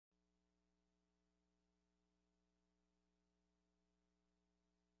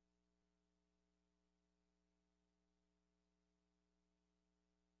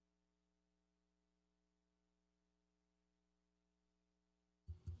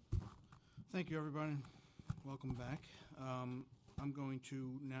Thank you, everybody. Welcome back. I'm going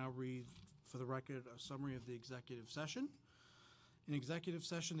to now read, for the record, a summary of the executive session. In executive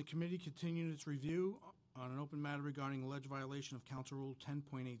session, the committee continued its review on an open matter regarding alleged violation of Council Rule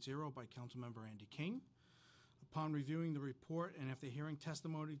 10.80 by Councilmember Andy King. Upon reviewing the report and after hearing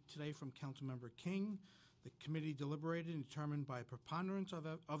testimony today from Councilmember King, the committee deliberated and determined by a preponderance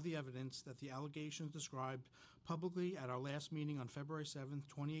of the evidence that the allegations described publicly at our last meeting on February 7th,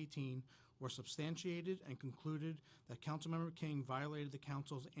 2018 were substantiated and concluded that Councilmember King violated the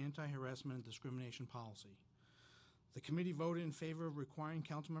Council's anti-harassment and discrimination policy. The committee voted in favor of requiring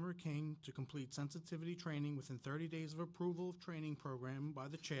Councilmember King to complete sensitivity training within 30 days of approval of training program by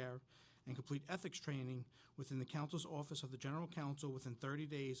the chair and complete ethics training within the Council's Office of the General Counsel within 30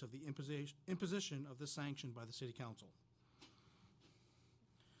 days of the imposition of this sanction by the City Council.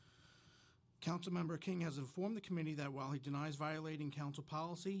 Councilmember King has informed the committee that while he denies violating Council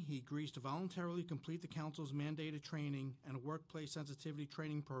policy, he agrees to voluntarily complete the Council's mandated training and a workplace sensitivity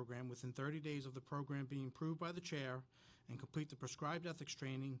training program within 30 days of the program being approved by the chair and complete the prescribed ethics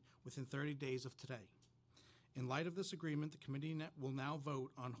training within 30 days of today. In light of this agreement, the committee will now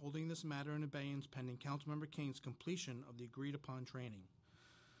vote on holding this matter in abeyance pending Councilmember King's completion of the agreed-upon training.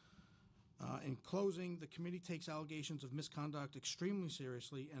 In closing, the committee takes allegations of misconduct extremely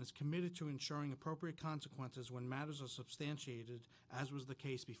seriously and is committed to ensuring appropriate consequences when matters are substantiated, as was the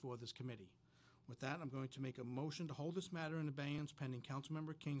case before this committee. With that, I'm going to make a motion to hold this matter in abeyance pending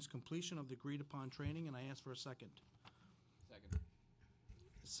Councilmember King's completion of the agreed-upon training, and I ask for a second. Second.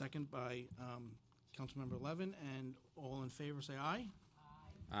 Second by Councilmember Levin, and all in favor say aye.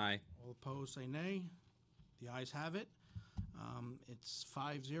 Aye. All opposed say nay. The ayes have it. It's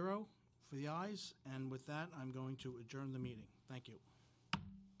 5-0 for the ayes, and with that, I'm going to adjourn the meeting. Thank you.